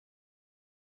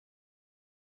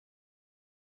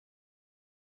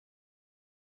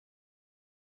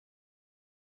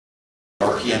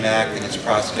RPM Act and its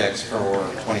prospects for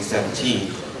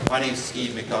 2017. My name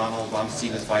is McDonald. I'm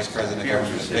SEMA's Vice President of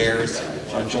Government Affairs.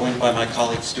 I'm joined by my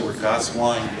colleague Stuart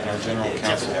Gosswein and our General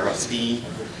Counsel, Russ Deane.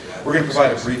 We're going to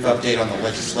provide a brief update on the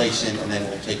legislation and then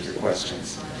we'll take your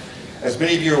questions. As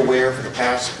many of you are aware, for the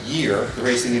past year, the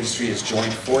racing industry has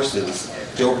joined forces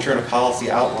to overturn a policy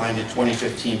outlined in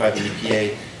 2015 by the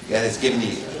EPA that has given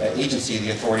the agency the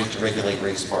authority to regulate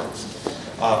race parts.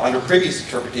 Under previous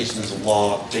interpretations of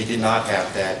law, they did not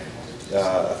have that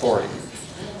authority.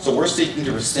 So we're seeking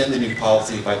to rescind the new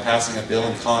policy by passing a bill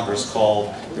in Congress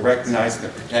called the Recognizing the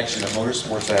Protection of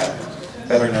Motorsports Act,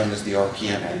 better known as the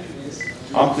RPM Act.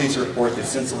 I'm pleased to report that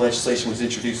since the legislation was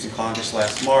introduced in Congress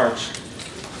last March,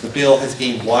 the bill has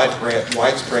gained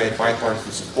widespread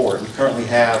bipartisan support. We currently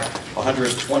have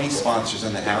 120 sponsors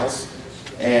in the House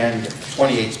and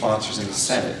 28 sponsors in the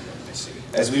Senate.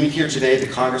 As we meet here today, the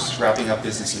Congress is wrapping up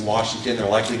business in Washington. They're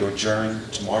likely to adjourn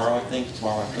tomorrow, I think,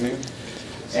 tomorrow afternoon.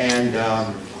 And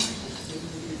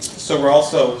so we're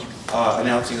also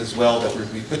announcing as well that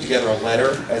we put together a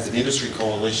letter as an industry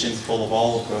coalition full of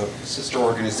all of the sister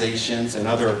organizations and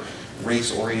other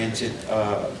race-oriented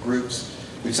groups.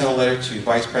 We've sent a letter to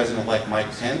Vice President-elect Mike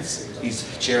Pence.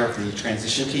 He's chair of the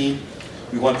transition team.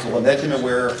 We want to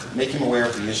make him aware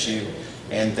of the issue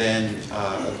and then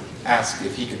ask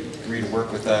if he could agree to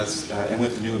work with us and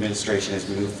with the new administration as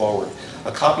we move forward.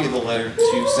 A copy of the letter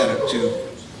to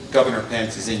Governor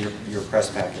Pence is in your press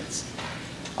packets.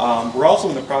 We're also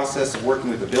in the process of working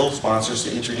with the bill sponsors to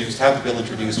have the bill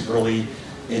introduced early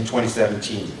in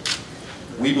 2017.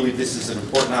 We believe this is an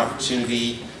important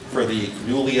opportunity for the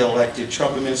newly elected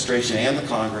Trump administration and the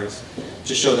Congress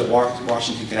to show that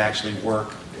Washington can actually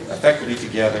work effectively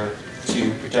together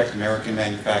to protect American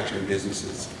manufacturing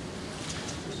businesses.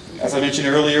 As I mentioned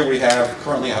earlier, we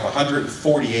currently have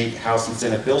 148 House and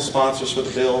Senate bill sponsors for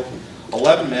the bill.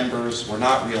 11 members were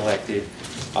not reelected,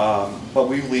 but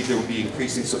we believe there will be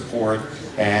increasing support,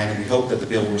 and we hope that the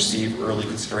bill will receive early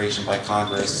consideration by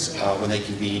Congress when they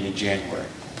convene in January.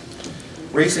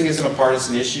 Racing isn't a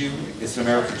partisan issue, it's an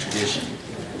American tradition.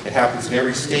 It happens in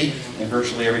every state and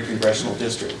virtually every congressional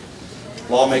district.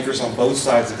 Lawmakers on both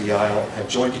sides of the aisle have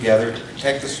joined together to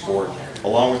protect the sport,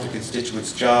 along with their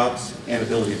constituents' jobs and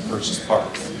ability to purchase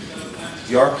parts.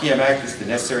 The RPM Act is the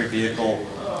necessary vehicle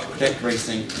to protect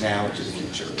racing now and into the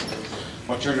future. I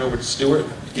want to turn it over to Stuart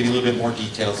to give you a little bit more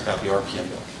details about the RPM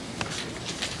bill.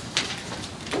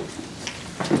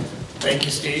 Thank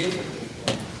you, Steve.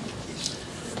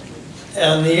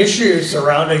 And the issue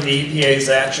surrounding the EPA's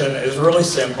action is really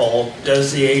simple.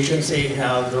 Does the agency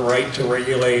have the right to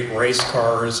regulate race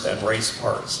cars and race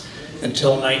parts?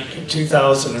 Until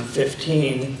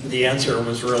 2015, the answer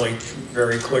was really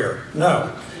very clear.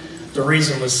 No. The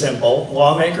reason was simple.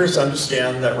 Lawmakers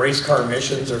understand that race car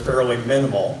emissions are fairly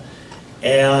minimal.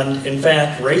 And in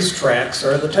fact, racetracks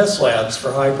are the test labs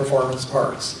for high performance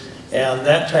parts. And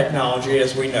that technology,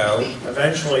 as we know,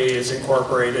 eventually is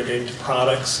incorporated into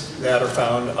products that are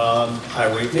found on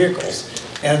highway vehicles.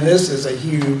 And this is a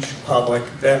huge public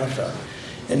benefit.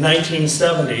 In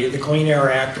 1970, the Clean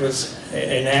Air Act was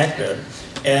enacted,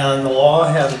 and the law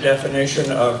had a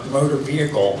definition of motor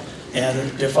vehicle, and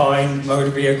it defined motor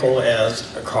vehicle as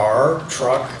a car,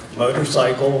 truck,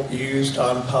 motorcycle used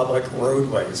on public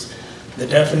roadways. The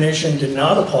definition did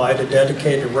not apply to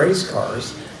dedicated race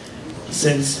cars,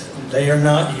 since they are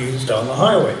not used on the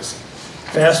highways.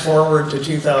 Fast forward to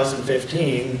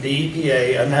 2015, the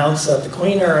EPA announced that the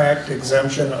Clean Air Act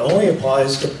exemption only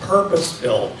applies to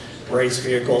purpose-built race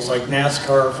vehicles like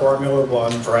NASCAR, Formula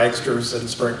One, dragsters, and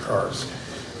sprint cars.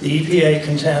 The EPA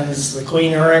contends the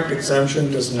Clean Air Act exemption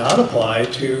does not apply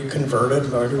to converted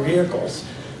motor vehicles.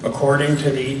 According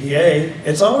to the EPA,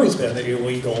 it's always been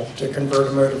illegal to convert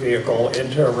a motor vehicle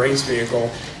into a race vehicle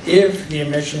if the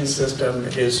emission system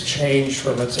is changed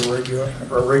from its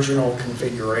original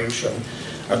configuration.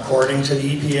 According to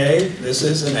the EPA, this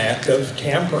is an act of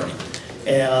tampering.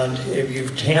 And if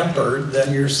you've tampered,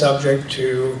 then you're subject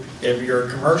to, if you're a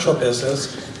commercial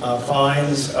business,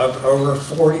 fines of over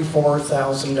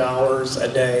 $44,000 a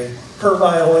day per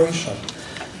violation.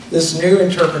 This new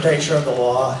interpretation of the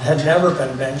law had never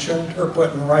been mentioned or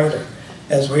put in writing.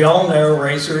 As we all know,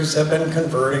 racers have been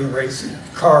converting race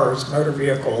cars, motor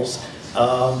vehicles,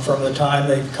 from the time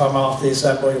they've come off the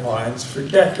assembly lines for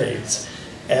decades.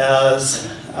 As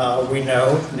we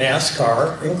know,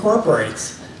 NASCAR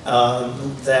incorporates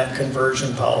that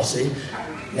conversion policy,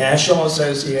 National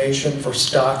Association for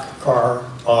Stock Car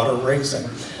Auto Racing.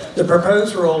 The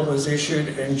proposed rule was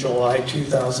issued in July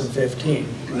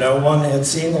 2015. No one had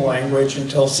seen the language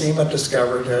until SEMA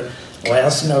discovered it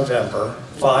last November,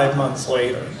 5 months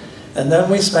later. And then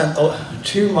we spent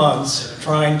 2 months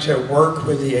trying to work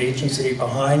with the agency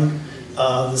behind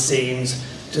the scenes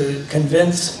to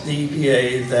convince the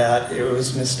EPA that it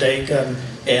was mistaken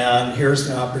and here's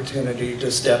an opportunity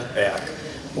to step back.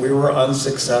 We were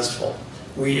unsuccessful.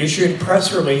 We issued a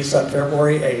press release on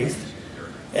February 8th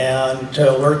and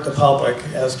to alert the public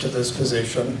as to this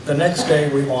position. The next day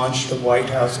we launched a White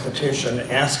House petition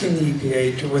asking the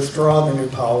EPA to withdraw the new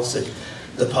policy.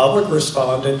 The public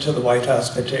responded to the White House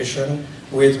petition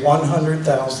with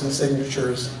 100,000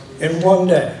 signatures in 1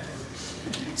 day.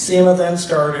 SEMA then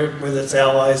started with its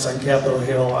allies on Capitol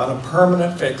Hill on a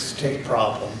permanent fix to the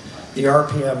problem, the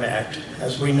RPM Act.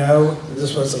 As we know,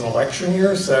 this was an election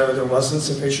year, so there wasn't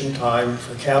sufficient time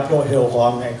for Capitol Hill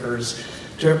lawmakers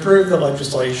to approve the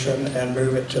legislation and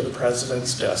move it to the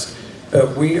president's desk.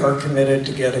 But we are committed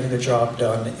to getting the job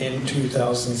done in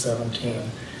 2017.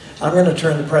 I'm going to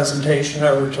turn the presentation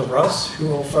over to Russ, who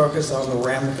will focus on the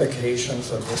ramifications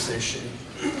of this issue.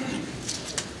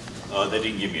 They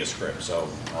didn't give me a script, so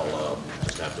I'll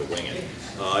just have to wing it.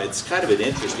 It's kind of an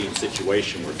interesting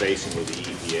situation we're facing with the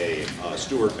EPA.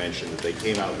 Stuart mentioned that they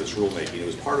came out with this rulemaking. It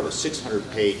was part of a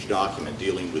 600-page document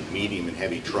dealing with medium and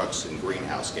heavy trucks and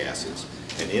greenhouse gases.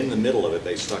 And in the middle of it,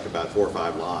 they stuck about 4 or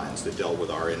 5 lines that dealt with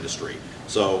our industry.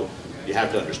 So you have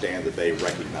to understand that they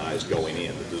recognized going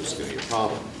in that this was going to be a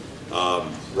problem.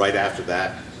 Right after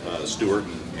that, Stuart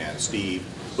and Steve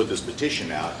put this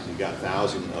petition out. We got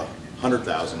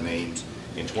 100,000 names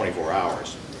in 24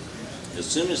 hours. As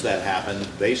soon as that happened,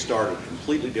 they started a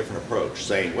completely different approach,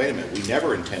 saying, wait a minute, we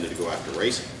never intended to go after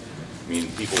racing. I mean,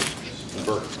 people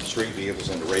convert street vehicles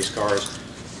into race cars.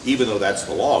 Even though that's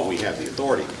the law, we have the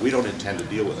authority. We don't intend to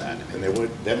deal with that. And they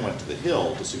then went to the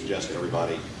Hill to suggest to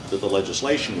everybody that the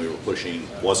legislation we were pushing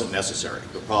wasn't necessary.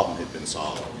 The problem had been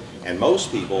solved. And most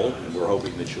people, and we're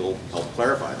hoping that you'll help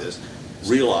clarify this,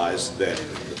 realize that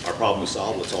our problem is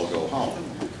solved, let's all go home.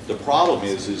 The problem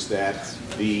is that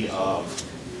the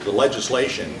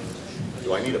legislation,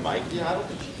 do I need a mic? Yeah, I don't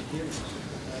think you can hear me.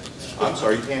 I'm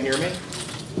sorry, you can't hear me?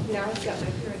 No, I've got my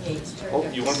hearing aids turned Oh,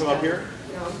 up. you want to come up here?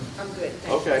 No, I'm good.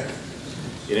 Thank you. Okay.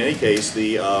 In any case,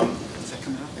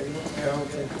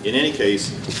 in any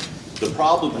case, the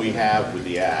problem we have with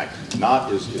the Act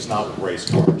is not with race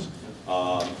cars.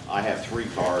 I have 3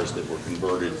 cars that were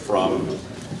converted from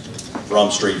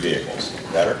street vehicles.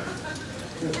 Better?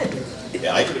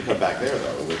 Yeah, I could have come back there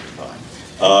though, it would be fine.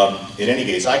 In any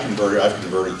case, I've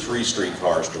converted 3 street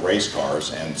cars to race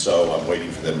cars, and so I'm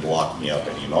waiting for them to lock me up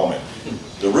any moment.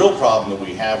 The real problem that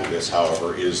we have with this,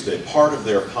 however, is that part of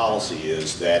their policy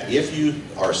is that if you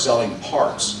are selling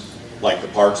parts, like the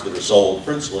parts that are sold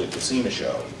principally at the SEMA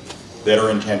show, that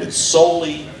are intended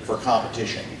solely for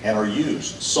competition and are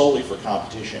used solely for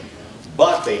competition,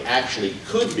 but they actually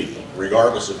could be,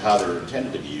 regardless of how they're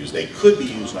intended to be used, they could be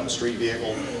used on a street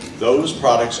vehicle. Those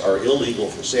products are illegal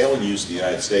for sale and use in the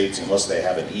United States unless they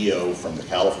have an EO from the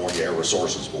California Air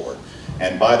Resources Board.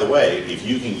 And by the way, if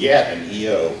you can get an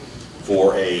EO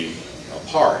for a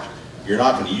part, you're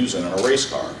not going to use it on a race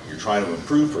car. You're trying to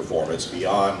improve performance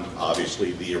beyond,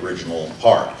 obviously, the original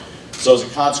part. So as a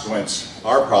consequence,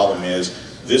 our problem is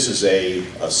this is a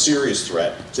serious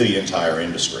threat to the entire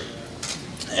industry.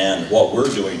 And what we're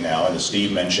doing now, and as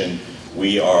Steve mentioned,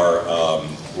 we've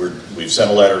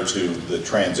sent a letter to the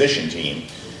transition team,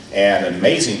 and an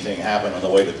amazing thing happened on the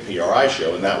way to the PRI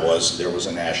show, and that was there was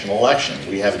a national election.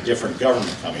 We have a different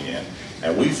government coming in,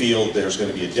 and we feel there's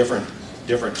going to be a different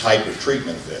type of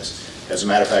treatment of this. As a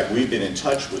matter of fact, we've been in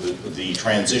touch with the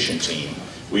transition team.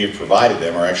 We have provided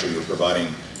them, or actually we're providing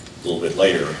a little bit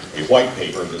later, a white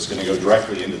paper that's going to go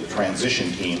directly into the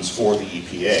transition teams for the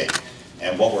EPA.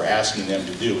 And what we're asking them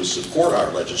to do is support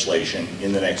our legislation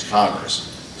in the next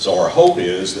Congress. So our hope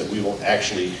is that we will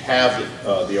actually have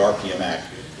the RPM Act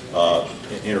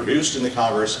introduced in the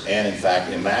Congress and in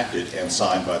fact enacted and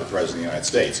signed by the President of the United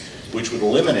States, which would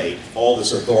eliminate all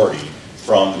this authority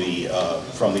from the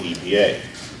EPA.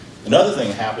 Another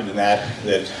thing happened in that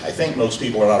I think most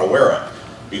people are not aware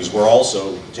of, because we're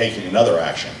also taking another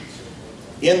action.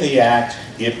 In the Act,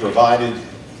 they provided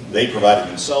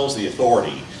themselves the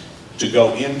authority to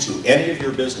go into any of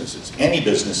your businesses, any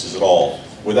businesses at all,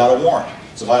 without a warrant.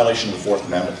 It's a violation of the 4th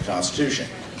Amendment of the Constitution.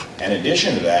 In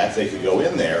addition to that, they could go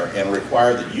in there and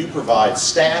require that you provide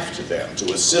staff to them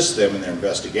to assist them in their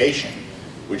investigation,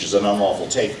 which is an unlawful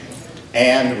taking,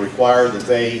 and require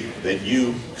that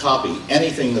you copy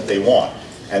anything that they want.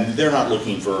 And they're not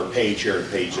looking for a page here, a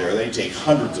page there. They take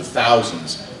hundreds of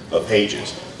thousands of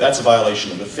pages. That's a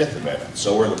violation of the 5th Amendment.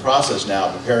 So we're in the process now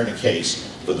of preparing a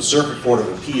case for the Circuit Court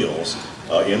of Appeals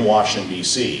in Washington,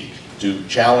 D.C. to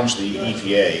challenge the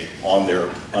EPA on their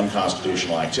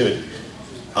unconstitutional activity.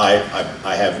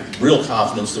 I have real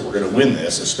confidence that we're going to win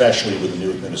this, especially with the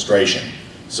new administration.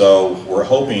 So we're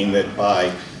hoping that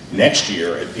by next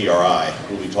year at PRI,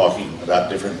 we'll be talking about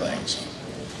different things.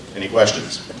 Any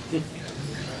questions? You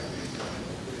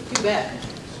bet.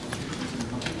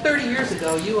 30 years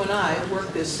ago, you and I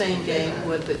worked this same game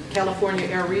with the California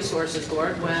Air Resources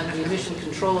Board when the Emission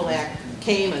Control Act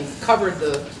came and covered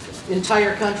the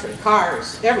entire country,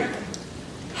 cars, everything.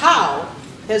 How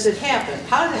has it happened?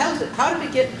 How did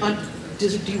it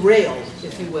get derailed,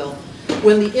 if you will,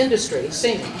 when the industry,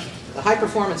 SEMA, the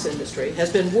high-performance industry,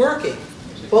 has been working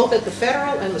both at the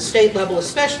federal and the state level,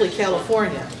 especially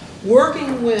California,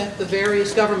 working with the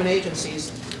various government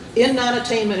agencies in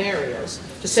non-attainment areas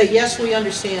to say, yes, we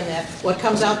understand that. What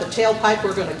comes out the tailpipe,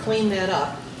 we're going to clean that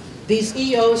up. These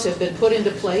EOs have been put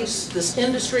into place. This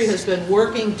industry has been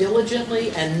working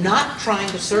diligently and not trying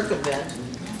to circumvent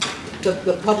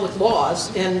the public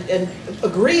laws and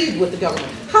agreed with the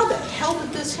government. How the hell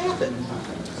did this happen?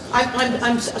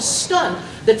 I'm stunned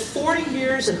that 40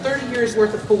 years and 30 years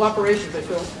worth of cooperation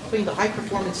between the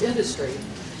high-performance industry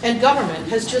and government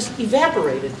has just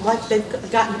evaporated, like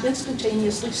they've gotten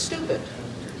instantaneously stupid.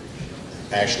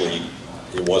 Actually,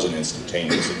 it wasn't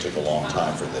instantaneous. It took a long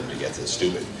time for them to get this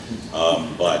stupid.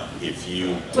 But if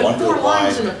you wonder why... 4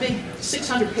 lines in a big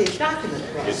 600-page document.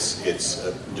 It's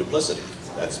duplicity.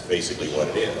 That's basically what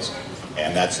it is.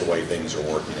 And that's the way things are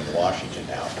working in Washington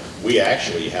now. We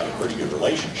actually have a pretty good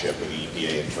relationship with the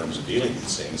EPA in terms of dealing with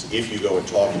these things. If you go and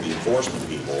talk to the enforcement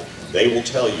people, they will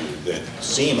tell you that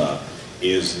SEMA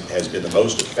has been the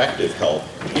most effective help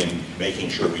in making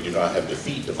sure we do not have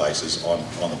defeat devices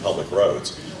on the public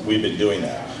roads. We've been doing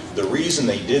that. The reason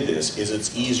they did this is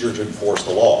it's easier to enforce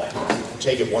the law.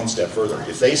 Take it one step further.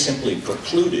 If they simply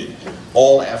precluded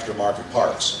all aftermarket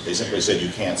parts, they simply said you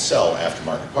can't sell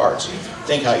aftermarket parts,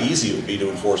 think how easy it would be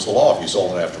to enforce the law. If you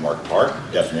sold an aftermarket part,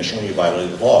 definitionally you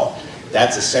violated the law.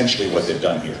 That's essentially what they've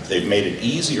done here. They've made it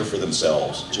easier for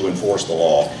themselves to enforce the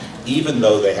law, even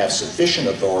though they have sufficient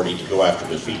authority to go after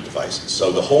defeat devices.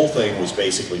 So the whole thing was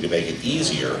basically to make it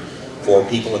easier for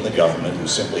people in the government who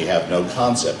simply have no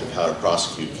concept of how to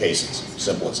prosecute cases.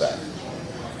 Simple as that.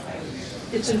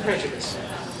 It's in prejudice.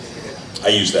 I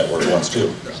used that word once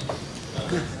too.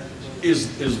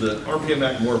 Is the RPM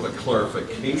Act more of a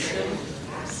clarification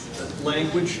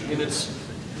language in its,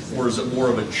 or is it more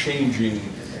of a changing?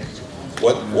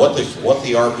 What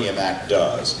the RPM Act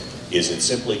does is it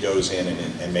simply goes in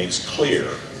and makes clear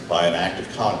by an act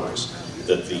of Congress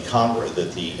that the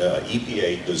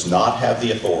EPA does not have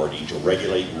the authority to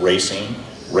regulate racing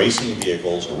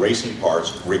vehicles, racing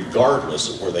parts,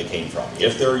 regardless of where they came from.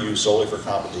 If they're used solely for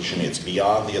competition, it's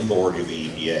beyond the authority of the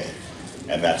EPA,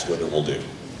 and that's what it will do.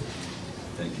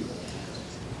 Thank you.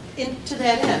 To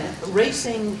that end,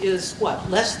 racing is what,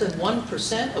 less than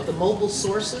 1% of the mobile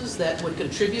sources that would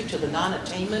contribute to the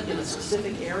non-attainment in a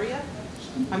specific area?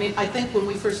 I mean, I think when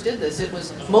we first did this, it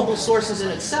was mobile sources in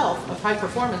itself of high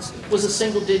performance was a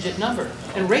single-digit number.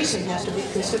 And racing has to be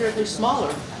considerably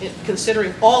smaller,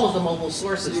 considering all of the mobile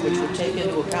sources, which would take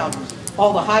into account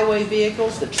all the highway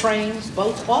vehicles, the trains,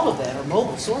 boats, all of that are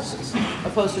mobile sources,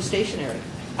 opposed to stationary.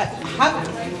 I'm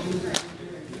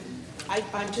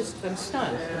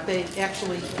stunned that they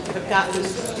actually have got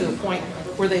this to the point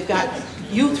where they've got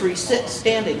you three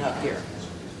standing up here.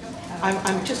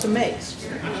 I'm just amazed.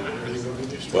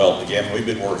 Well, again, we've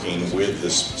been working with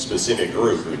this specific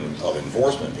group of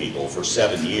enforcement people for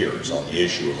 7 years on the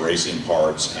issue of racing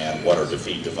parts and what are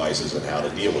defeat devices and how to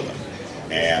deal with them.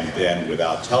 And then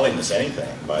without telling us anything,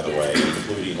 by the way,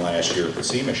 including last year at the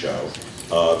SEMA show,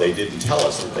 they didn't tell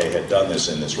us that they had done this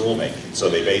in this rulemaking. So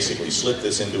they basically slipped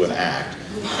this into an act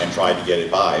and tried to get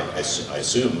it by, I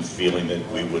assume, feeling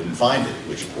that we wouldn't find it,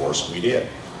 which of course we did.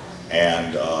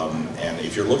 And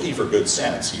if you're looking for good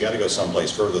sense, you got to go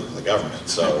someplace further than the government.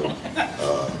 So,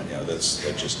 you know, that's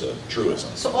just a truism.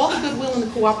 So all the goodwill and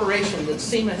the cooperation that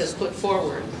SEMA has put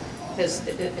forward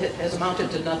has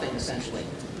amounted to nothing, essentially.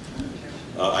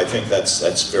 I think that's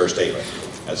a fair statement.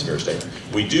 That's a fair statement.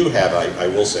 We do have, I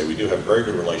will say, we do have a very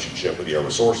good relationship with the Air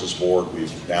Resources Board.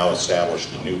 We've now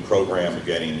established a new program of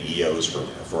getting EOs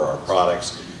for our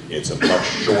products. It's a much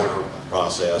shorter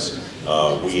process.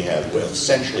 We have,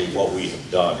 essentially what we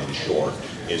have done in short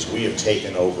is we have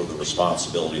taken over the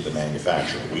responsibility of the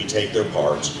manufacturer. We take their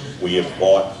parts. We have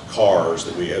bought cars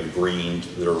that we have greened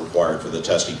that are required for the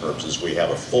testing purposes. We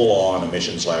have a full-on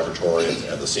emissions laboratory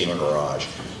at the SEMA garage.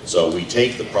 So we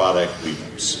take the product, we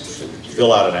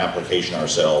fill out an application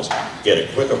ourselves, get a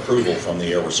quick approval from the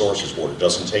Air Resources Board. It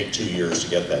doesn't take 2 years to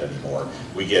get that anymore.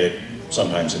 We get it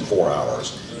sometimes in 4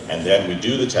 hours. and then we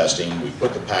do the testing, we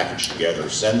put the package together,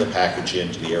 send the package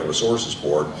into the Air Resources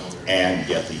Board, and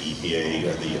get the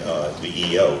EPA, the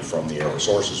EO from the Air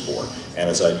Resources Board. And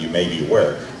as you may be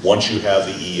aware, once you have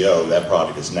the EO, that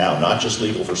product is now not just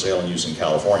legal for sale and use in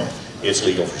California, it's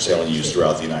legal for sale and use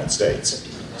throughout the United States.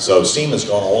 So SEMA's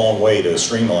gone a long way to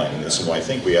streamlining this, and I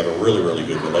think we have a really, really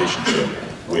good relationship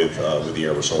with the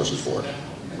Air Resources Board.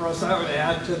 Russ, I would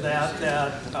add to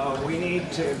that we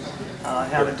need to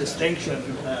have a distinction.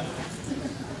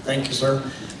 Thank you, sir.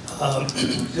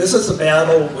 This is a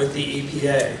battle with the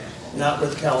EPA, not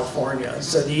with California.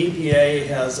 So the EPA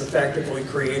has effectively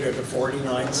created a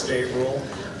 49-state rule.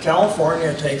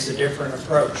 California takes a different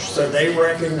approach. So they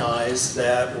recognize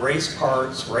that race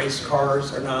parts, race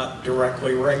cars are not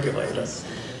directly regulated.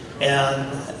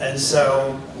 And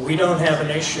so we don't have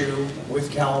an issue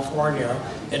with California.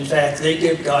 In fact, they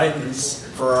give guidance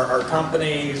for our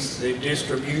companies, the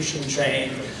distribution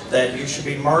chain, that you should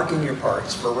be marking your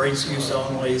parts for race use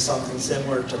only, something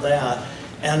similar to that,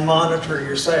 and monitor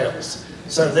your sales.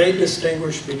 So they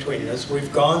distinguish between this.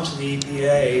 We've gone to the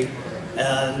EPA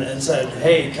and said,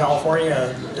 hey,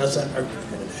 California doesn't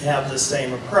have the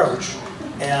same approach,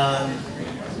 and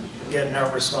get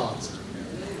no response.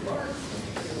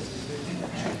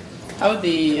 How would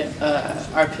the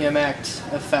RPM Act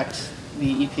affect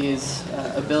the EPA's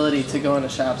ability to go into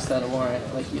shops without a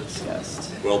warrant, like you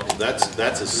discussed? Well,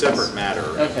 that's a separate matter.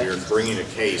 Okay. If you're bringing a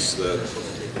case,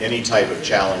 any type of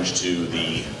challenge to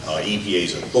the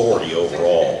EPA's authority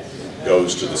overall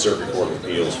goes to the Circuit Court of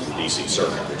Appeals for the DC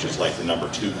Circuit, which is like the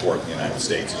 #2 court in the United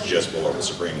States. It's just below the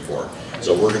Supreme Court.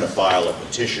 So we're going to file a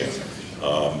petition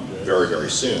very, very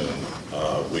soon,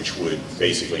 which would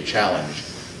basically challenge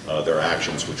their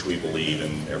actions, which we believe,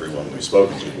 and everyone we've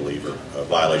spoken to believe, are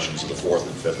violations of the 4th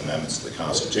and 5th Amendments to the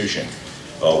Constitution.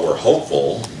 We're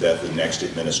hopeful that the next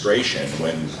administration,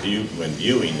 when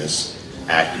viewing this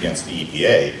act against the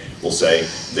EPA, will say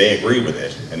they agree with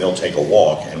it, and they'll take a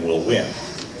walk, and we'll win.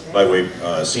 By the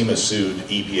way, SEMA sued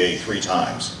EPA 3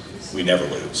 times. We never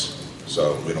lose,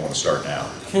 so we don't want to start now.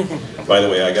 By the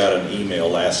way, I got an email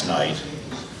last night,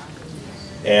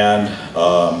 and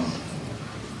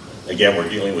again, we're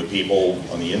dealing with people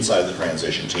on the inside of the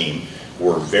transition team who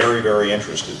are very, very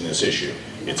interested in this issue.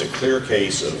 It's a clear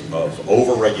case of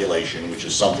over-regulation, which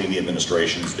is something the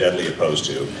administration is deadly opposed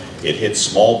to. It hits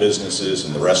small businesses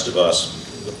and the rest of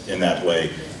us in that way,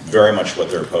 very much what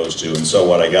they're opposed to. And so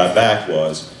what I got back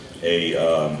was they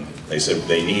said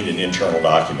they need an internal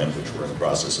document, which we're in the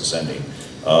process of sending,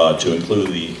 to include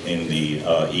in the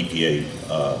EPA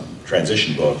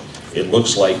transition book. It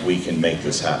looks like we can make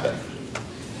this happen.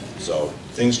 So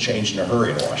things change in a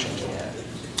hurry in Washington.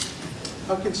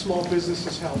 How can small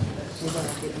businesses help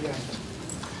with the act?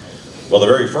 Well, the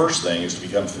very first thing is to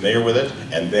become familiar with it,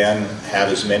 and then have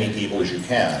as many people as you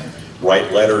can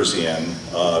write letters in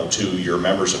to your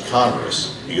members of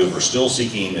Congress, because we're still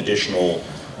seeking additional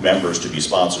members to be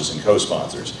sponsors and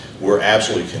co-sponsors. We're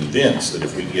absolutely convinced that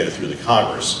if we can get it through the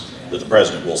Congress, that the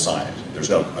President will sign it. There's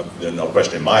no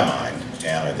question in my mind,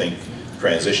 and I think the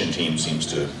transition team seems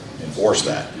to enforce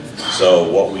that. So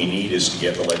what we need is to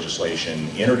get the legislation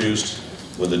introduced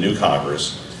with the new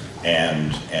Congress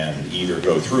and either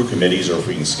go through committees, or if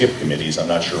we can skip committees, I'm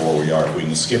not sure where we are, if we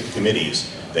can skip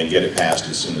committees, then get it passed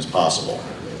as soon as possible,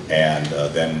 and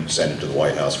then send it to the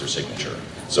White House for signature.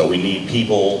 So we need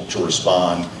people to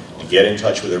respond, to get in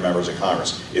touch with their members of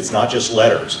Congress. It's not just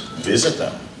letters, visit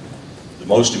them. The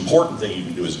most important thing you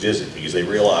can do is visit, because they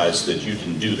realize that you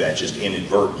can do that just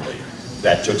inadvertently.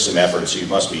 That took some effort, so you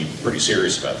must be pretty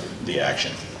serious about the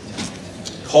action.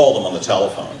 Call them on the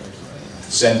telephone.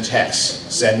 Send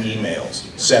texts, send emails,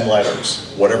 send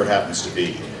letters, whatever it happens to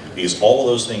be, because all of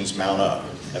those things mount up,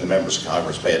 and the members of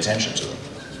Congress pay attention to them.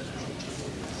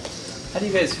 How do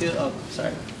you guys feel? Oh,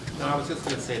 sorry. No, I was just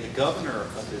going to say the governor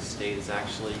of this state is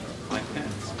actually Mike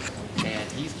Pence,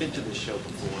 and he's been to this show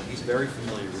before. He's very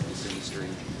familiar with this industry.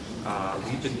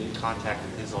 We've been in contact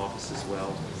with his office as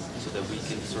well, so that we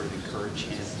can sort of encourage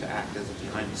him to act as a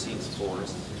behind-the-scenes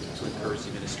force to encourage the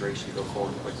administration to go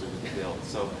forward quickly with the bill.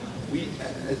 So we,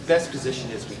 as best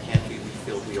positioned as we can be, we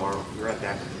feel we're at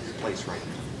that place right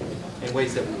now, in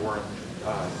ways that we weren't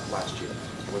last year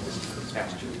or this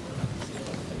past year.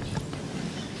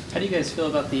 How do you guys feel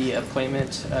about the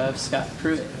appointment of Scott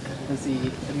Pruitt as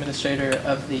the administrator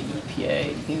of the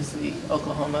EPA? He's the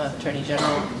Oklahoma Attorney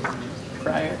General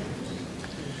prior.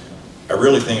 I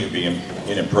really think it would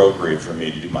be inappropriate for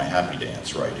me to do my happy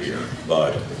dance right here,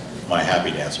 but my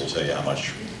happy dance will tell you how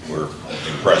much we're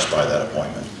impressed by that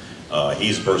appointment.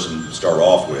 He's the person to start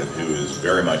off with who is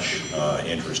very much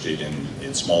interested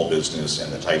in small business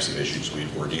and the types of issues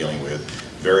we're dealing with,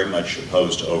 very much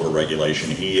opposed to over-regulation.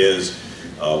 He is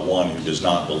one who does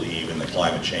not believe in the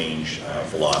climate change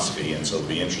philosophy, and so it'll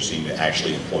be interesting to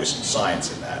actually employ some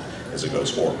science in that as it goes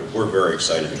forward. We're very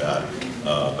excited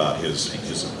about his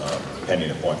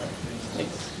pending appointment.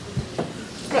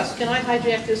 Russ, can I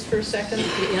hijack this for a second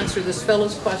to answer this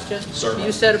fellow's question? Certainly.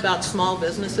 You said about small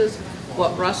businesses,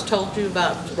 what Russ told you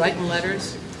about writing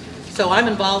letters. So I'm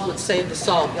involved with Save the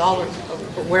Salt. Y'all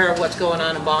are aware of what's going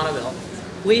on in Bonneville.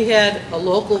 We had a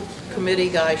local committee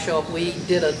guy show up. We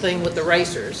did a thing with the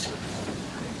racers,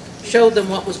 showed them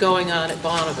what was going on at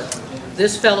Bonneville.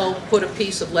 This fellow put a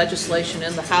piece of legislation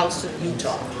in the House in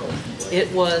Utah.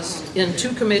 It was in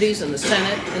 2 committees, in the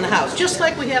Senate and the House, just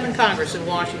like we have in Congress in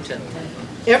Washington.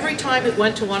 Every time it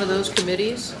went to one of those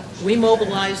committees, we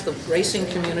mobilized the racing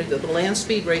community, the land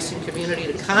speed racing community,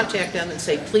 to contact them and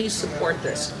say, please support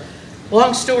this.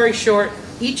 Long story short,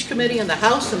 each committee in the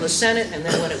House and the Senate, and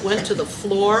then when it went to the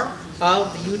floor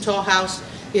of the Utah House,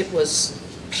 it was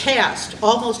passed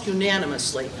almost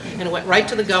unanimously, and it went right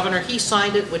to the governor. He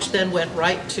signed it, which then went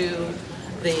right to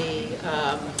the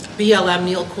BLM,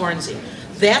 Neil Cornsey.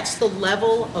 That's the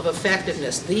level of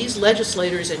effectiveness. These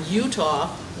legislators in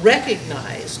Utah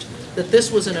recognized that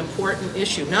this was an important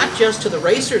issue, not just to the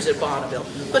racers at Bonneville,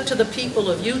 but to the people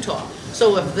of Utah.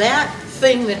 So if that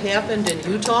thing that happened in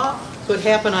Utah could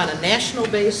happen on a national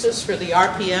basis for the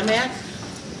RPM Act,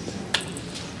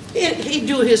 he'd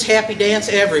do his happy dance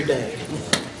every day.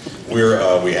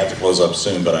 We have to close up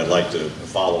soon, but I'd like to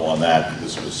follow on that.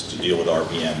 This was to deal with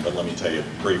RPM, but let me tell you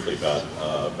briefly about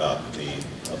the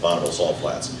Bonneville Salt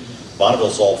Flats.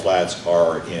 Bonneville Salt Flats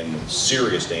are in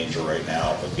serious danger right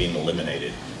now of being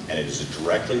eliminated, and it is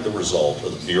directly the result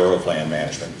of the Bureau of Land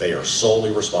Management. They are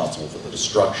solely responsible for the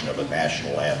destruction of a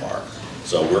national landmark.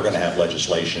 So we're going to have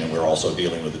legislation, and we're also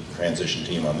dealing with the transition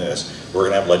team on this. We're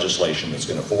going to have legislation that's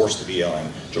going to force the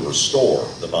BLM to restore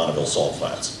the Bonneville Salt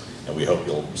Flats. And we hope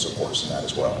you'll support us in that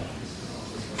as well.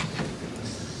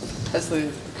 Has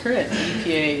the current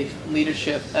EPA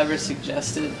leadership ever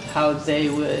suggested how they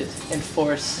would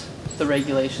enforce the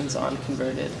regulations on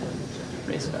converted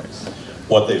race cars?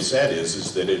 What they've said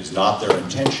is that it's not their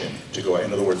intention to go,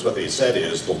 in other words, what they said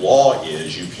is the law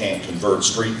is you can't convert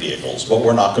street vehicles, but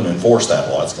we're not going to enforce that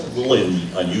law. It's a little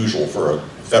unusual for a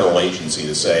federal agency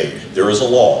to say there is a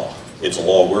law, it's a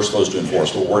law we're supposed to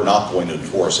enforce, but we're not going to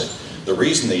enforce it. The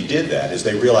reason they did that is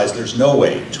they realized there's no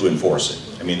way to enforce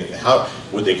it. I mean, how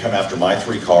would they come after my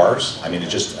 3 cars? I mean,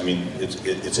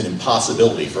 it's an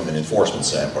impossibility from an enforcement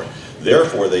standpoint.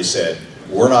 Therefore, they said,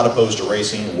 we're not opposed to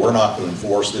racing, we're not going to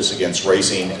enforce this against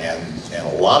racing, and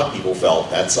a lot of people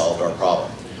felt that solved our problem.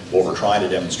 What we're trying to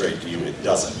demonstrate to you, it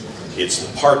doesn't. It's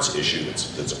the parts issue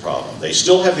that's a problem. They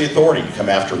still have the authority to come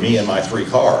after me and my 3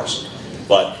 cars.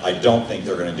 But I don't think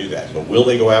they're going to do that. But will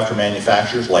they go after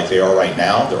manufacturers like they are right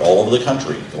now? They're all over the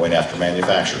country going after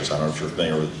manufacturers. I don't know if you're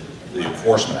familiar with the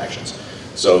enforcement actions.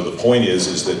 So the point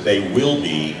is that they will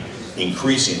be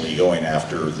increasingly going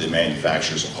after the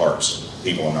manufacturers of parts,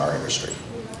 people in our industry.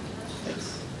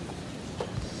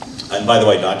 And by the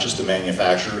way, not just the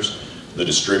manufacturers, the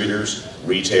distributors,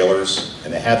 retailers,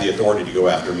 and they have the authority to go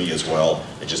after me as well.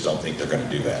 I just don't think they're going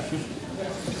to do that.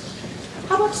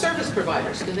 How about service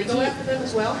providers? Can they go after them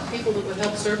as well? People that would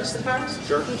help service the cars?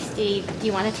 Sure. Hey, Steve, do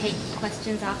you want to take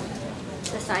questions off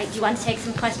the side? Do you want to take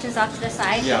some questions off to the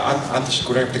side? Yeah, I'm just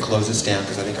going to have to close this down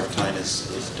because I think our time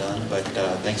is done. But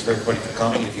thanks for everybody for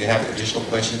coming. If you have additional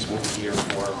questions, we'll be here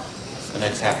for the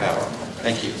next half hour.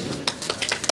 Thank you.